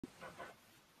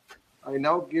I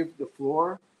now give the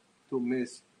floor to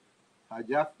Ms.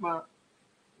 Jayathma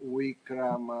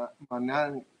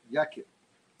Wickramanayake.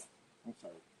 I'm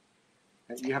sorry.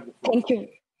 You have the floor. Thank you.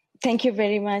 Thank you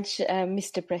very much,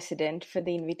 Mr. President, for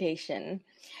the invitation.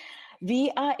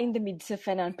 We are in the midst of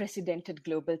an unprecedented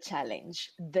global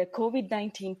challenge. The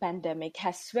COVID-19 pandemic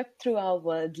has swept through our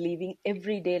world, leaving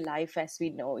everyday life as we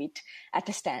know it at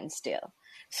a standstill.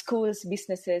 Schools,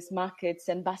 businesses, markets,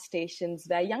 and bus stations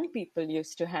where young people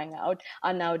used to hang out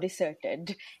are now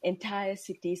deserted. Entire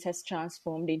cities has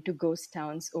transformed into ghost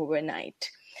towns overnight.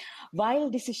 While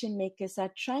decision makers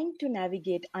are trying to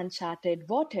navigate uncharted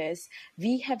waters,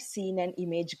 we have seen an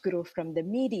image grow from the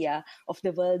media of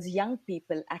the world's young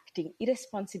people acting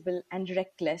irresponsible and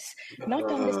reckless, not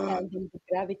understanding the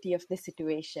gravity of the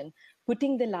situation,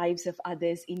 putting the lives of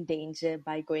others in danger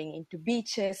by going into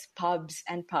beaches, pubs,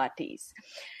 and parties.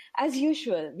 As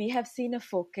usual, we have seen a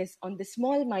focus on the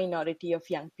small minority of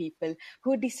young people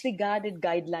who disregarded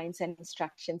guidelines and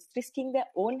instructions, risking their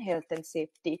own health and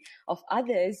safety of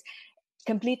others,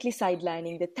 completely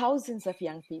sidelining the thousands of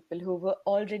young people who were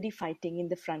already fighting in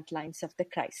the front lines of the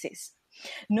crisis.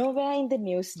 Nowhere in the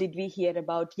news did we hear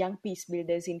about young peace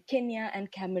builders in Kenya and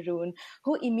Cameroon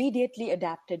who immediately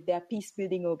adapted their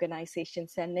peace-building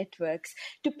organizations and networks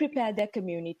to prepare their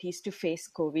communities to face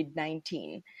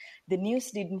COVID-19. The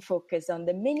news didn't focus on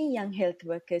the many young health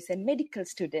workers and medical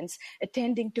students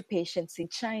attending to patients in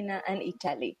China and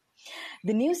Italy.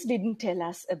 The news didn't tell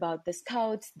us about the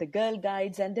Scouts, the Girl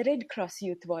Guides, and the Red Cross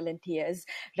youth volunteers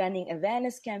running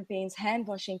awareness campaigns,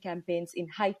 hand-washing campaigns in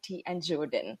Haiti and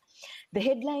Jordan. The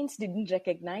headlines didn't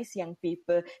recognize young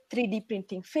people 3D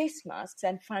printing face masks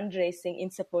and fundraising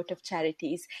in support of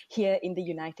charities here in the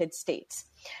United States.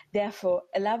 Therefore,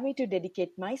 allow me to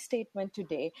dedicate my statement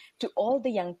today to all the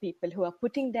young people who are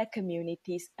putting their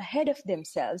communities ahead of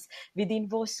themselves within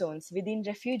war zones, within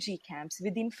refugee camps,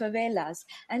 within favelas,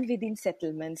 and within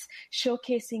settlements,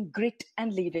 showcasing grit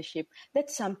and leadership that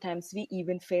sometimes we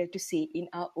even fail to see in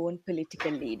our own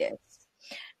political leaders.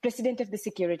 President of the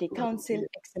Security Council,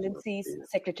 Excellencies,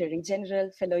 Secretary General,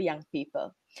 fellow young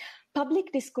people.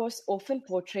 Public discourse often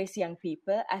portrays young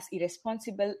people as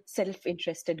irresponsible,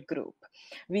 self-interested group.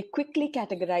 We quickly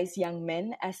categorize young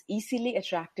men as easily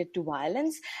attracted to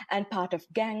violence and part of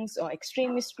gangs or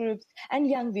extremist groups, and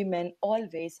young women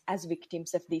always as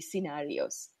victims of these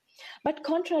scenarios. But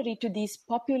contrary to these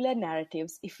popular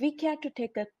narratives, if we care to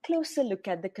take a closer look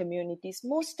at the communities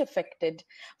most affected,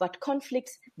 what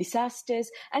conflicts, disasters,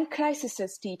 and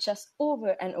crises teach us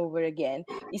over and over again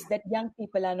is that young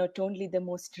people are not only the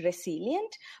most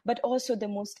resilient, but also the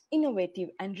most innovative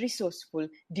and resourceful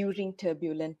during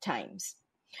turbulent times.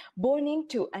 Born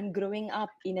into and growing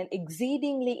up in an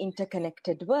exceedingly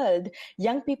interconnected world,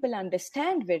 young people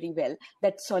understand very well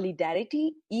that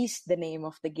solidarity is the name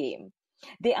of the game.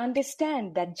 They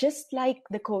understand that just like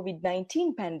the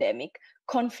COVID-19 pandemic,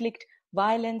 conflict,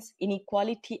 violence,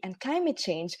 inequality, and climate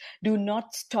change do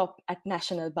not stop at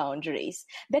national boundaries,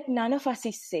 that none of us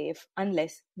is safe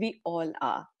unless we all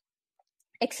are.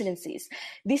 Excellencies,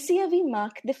 this year we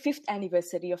mark the 5th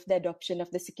anniversary of the adoption of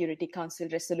the Security Council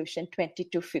Resolution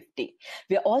 2250.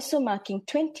 We are also marking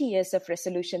 20 years of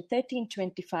Resolution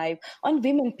 1325 on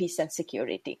women, peace and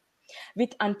security.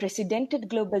 With unprecedented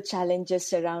global challenges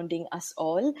surrounding us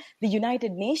all, the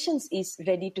United Nations is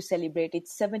ready to celebrate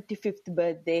its 75th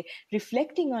birthday,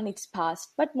 reflecting on its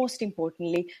past, but most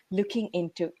importantly, looking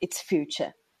into its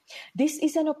future. This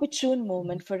is an opportune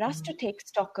moment for us to take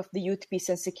stock of the youth, peace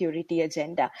and security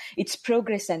agenda, its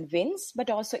progress and wins, but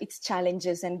also its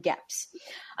challenges and gaps.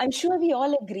 I'm sure we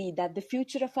all agree that the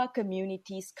future of our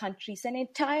communities, countries, and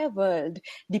entire world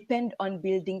depend on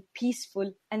building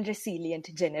peaceful and resilient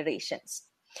generations.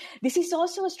 This is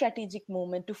also a strategic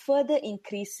moment to further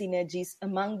increase synergies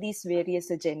among these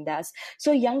various agendas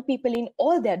so young people in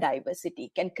all their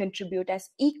diversity can contribute as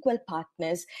equal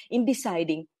partners in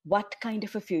deciding what kind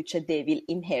of a future they will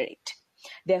inherit.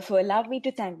 Therefore, allow me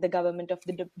to thank the government of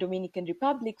the Dominican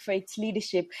Republic for its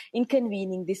leadership in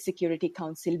convening this Security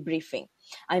Council briefing.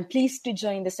 I'm pleased to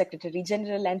join the Secretary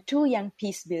General and 2 young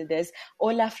peace builders,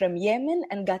 Ola from Yemen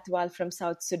and Gatwal from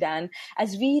South Sudan,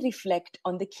 as we reflect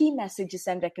on the key messages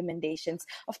and recommendations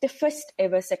of the first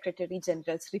ever Secretary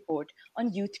General's report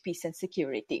on youth, peace and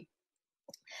security.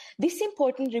 This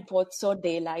important report saw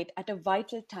daylight at a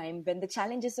vital time when the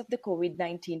challenges of the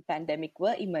COVID-19 pandemic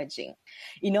were emerging.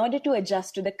 In order to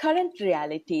adjust to the current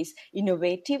realities,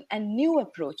 innovative and new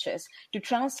approaches to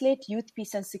translate youth,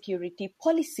 peace and security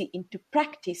policy into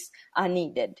practice are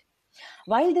needed.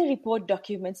 While the report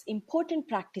documents important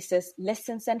practices,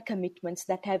 lessons, and commitments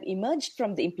that have emerged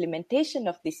from the implementation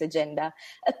of this agenda,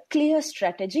 a clear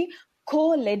strategy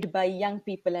co-led by young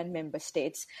people and member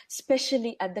states,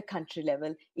 especially at the country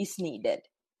level, is needed.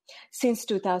 Since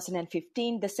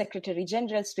 2015, the Secretary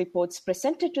General's reports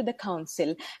presented to the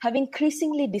Council have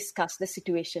increasingly discussed the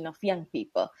situation of young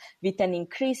people, with an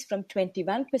increase from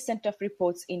 21% of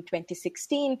reports in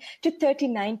 2016 to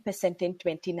 39% in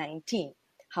 2019.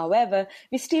 However,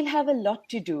 we still have a lot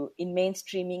to do in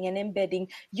mainstreaming and embedding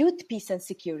youth peace and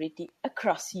security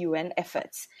across UN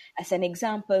efforts. As an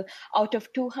example, out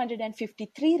of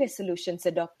 253 resolutions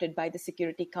adopted by the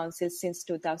Security Council since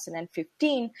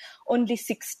 2015, only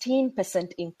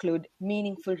 16% include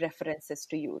meaningful references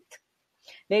to youth.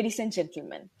 Ladies and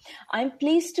gentlemen, I'm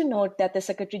pleased to note that the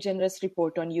Secretary General's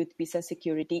report on youth peace and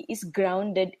security is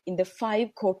grounded in the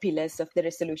 5 core pillars of the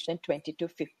Resolution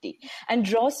 2250 and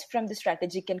draws from the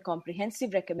strategic and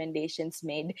comprehensive recommendations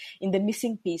made in the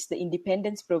Missing Piece, the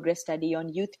Independence Progress Study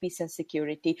on Youth Peace and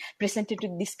Security presented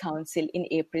to this Council in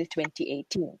April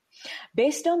 2018.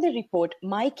 Based on the report,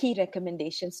 my key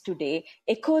recommendations today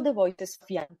echo the voices of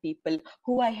young people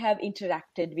who I have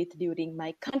interacted with during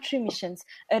my country missions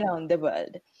around the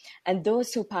world, and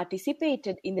those who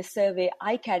participated in the survey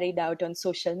I carried out on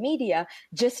social media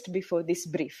just before this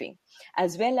briefing,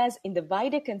 as well as in the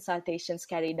wider consultations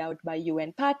carried out by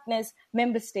UN partners,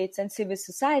 member states, and civil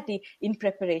society in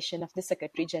preparation of the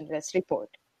Secretary General's report.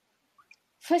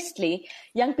 Firstly,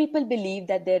 young people believe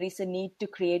that there is a need to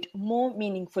create more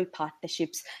meaningful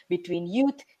partnerships between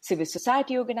youth, civil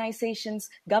society organizations,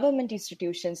 government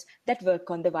institutions that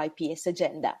work on the YPS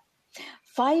agenda.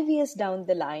 5 years down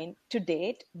the line, to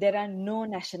date, there are no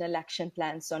national action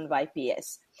plans on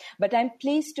YPS. But I'm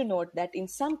pleased to note that in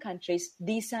some countries,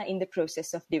 these are in the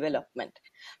process of development.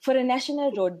 For a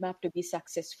national roadmap to be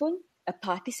successful, a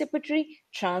participatory,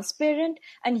 transparent,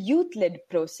 and youth-led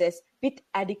process with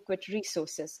adequate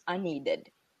resources are needed.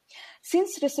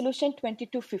 Since Resolution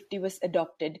 2250 was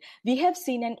adopted, we have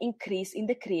seen an increase in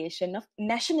the creation of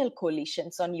national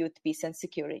coalitions on youth peace and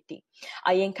security.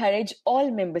 I encourage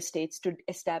all member states to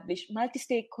establish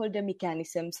multi-stakeholder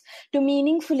mechanisms to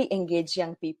meaningfully engage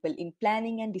young people in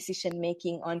planning and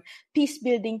decision-making on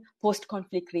peace-building,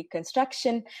 post-conflict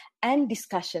reconstruction, and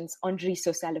discussions on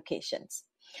resource allocations.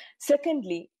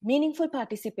 Secondly, meaningful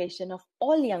participation of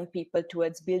all young people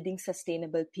towards building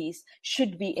sustainable peace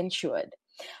should be ensured.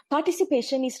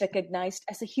 Participation is recognized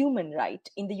as a human right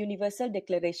in the Universal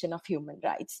Declaration of Human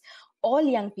Rights. All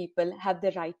young people have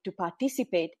the right to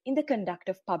participate in the conduct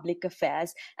of public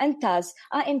affairs and thus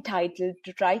are entitled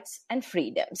to rights and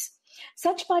freedoms.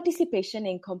 Such participation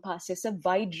encompasses a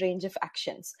wide range of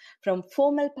actions, from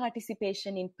formal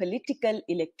participation in political,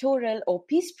 electoral, or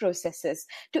peace processes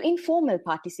to informal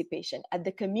participation at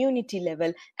the community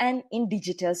level and in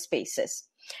digital spaces.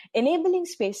 Enabling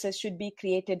spaces should be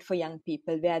created for young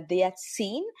people where they are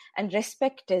seen and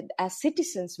respected as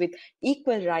citizens with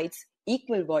equal rights,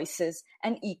 equal voices,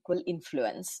 and equal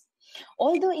influence.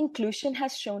 Although inclusion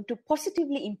has shown to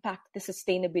positively impact the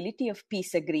sustainability of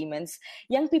peace agreements,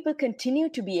 young people continue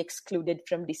to be excluded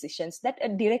from decisions that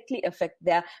directly affect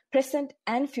their present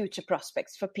and future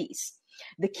prospects for peace.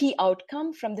 The key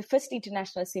outcome from the first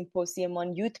International Symposium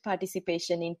on Youth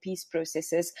Participation in Peace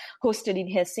Processes, hosted in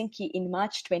Helsinki in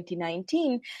March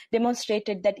 2019,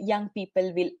 demonstrated that young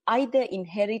people will either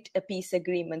inherit a peace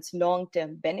agreement's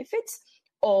long-term benefits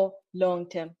or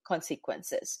long-term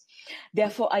consequences.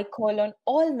 Therefore, I call on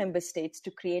all member states to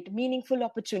create meaningful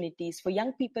opportunities for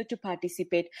young people to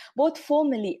participate both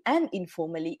formally and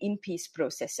informally in peace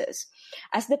processes.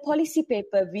 As the policy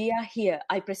paper We Are Here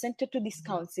I presented to this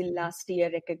council last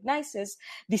year recognizes,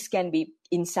 this can be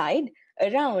inside,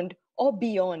 around, or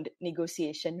beyond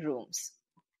negotiation rooms.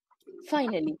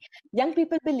 Finally, young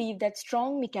people believe that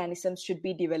strong mechanisms should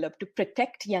be developed to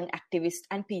protect young activists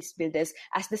and peace builders,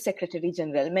 as the Secretary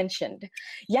General mentioned.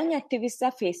 Young activists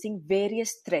are facing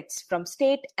various threats from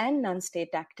state and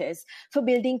non-state actors for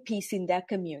building peace in their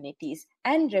communities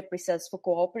and reprisals for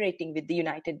cooperating with the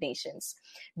United Nations.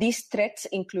 These threats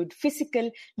include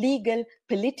physical, legal,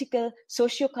 political,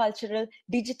 socio-cultural,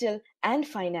 digital, and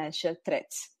financial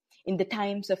threats. In the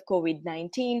times of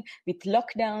COVID-19, with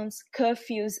lockdowns,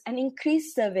 curfews, and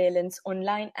increased surveillance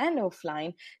online and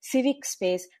offline, civic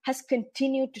space has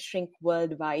continued to shrink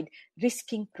worldwide,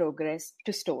 risking progress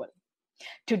to stall.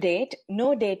 To date,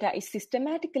 no data is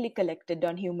systematically collected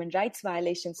on human rights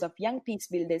violations of young peace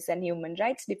builders and human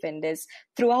rights defenders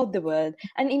throughout the world,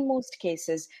 and in most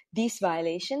cases, these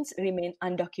violations remain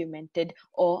undocumented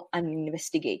or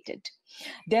uninvestigated.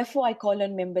 Therefore, I call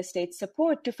on member states'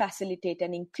 support to facilitate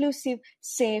an inclusive,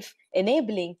 safe,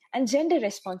 enabling, and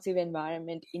gender-responsive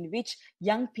environment in which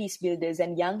young peace builders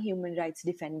and young human rights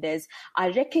defenders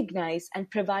are recognized and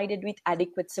provided with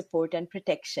adequate support and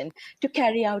protection to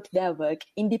carry out their work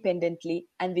independently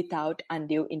and without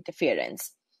undue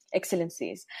interference.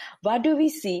 Excellencies, what do we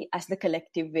see as the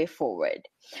collective way forward?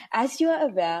 As you are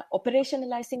aware,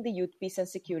 operationalizing the youth peace and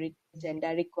security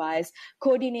agenda requires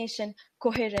coordination,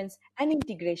 coherence, and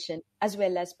integration, as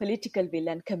well as political will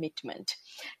and commitment.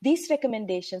 These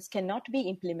recommendations cannot be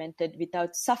implemented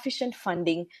without sufficient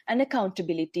funding and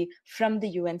accountability from the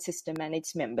UN system and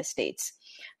its member states.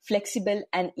 Flexible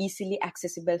and easily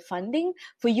accessible funding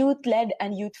for youth-led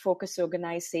and youth-focused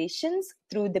organizations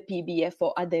through the PBF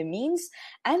or other means,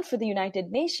 and for the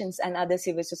United Nations and other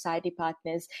civil society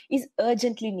partners is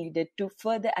urgently needed to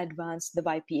further advance the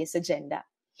YPS agenda.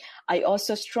 I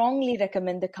also strongly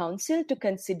recommend the Council to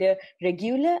consider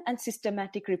regular and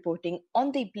systematic reporting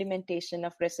on the implementation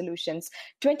of resolutions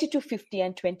 2250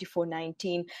 and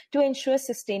 2419 to ensure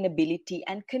sustainability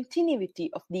and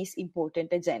continuity of these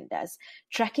important agendas.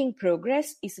 Tracking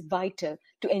progress is vital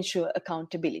to ensure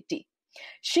accountability.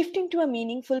 Shifting to a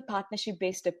meaningful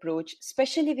partnership-based approach,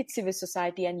 especially with civil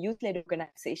society and youth-led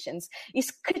organizations,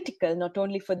 is critical not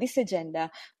only for this agenda,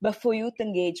 but for youth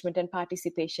engagement and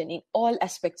participation in all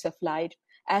aspects of life,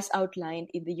 as outlined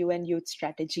in the UN Youth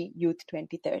Strategy, Youth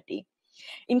 2030.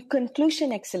 In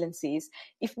conclusion, Excellencies,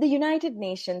 if the United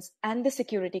Nations and the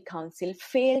Security Council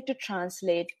fail to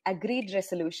translate agreed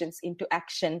resolutions into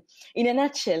action, in a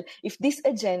nutshell, if this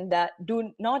agenda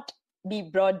do not be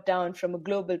brought down from a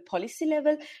global policy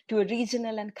level to a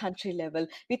regional and country level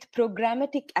with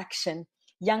programmatic action,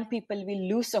 young people will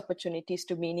lose opportunities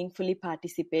to meaningfully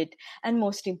participate, and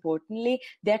most importantly,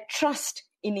 their trust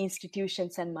in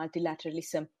institutions and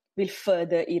multilateralism will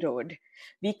further erode.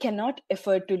 We cannot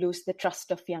afford to lose the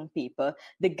trust of young people,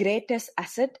 the greatest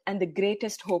asset and the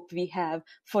greatest hope we have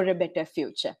for a better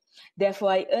future.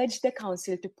 Therefore, I urge the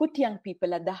Council to put young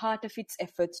people at the heart of its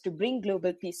efforts to bring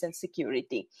global peace and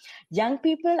security. Young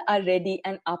people are ready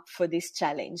and up for this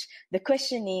challenge. The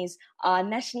question is, are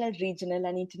national, regional,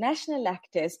 and international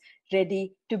actors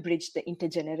ready to bridge the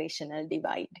intergenerational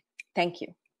divide? Thank you.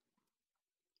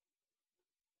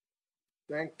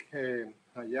 Thank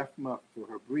Jayathma for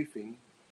her briefing.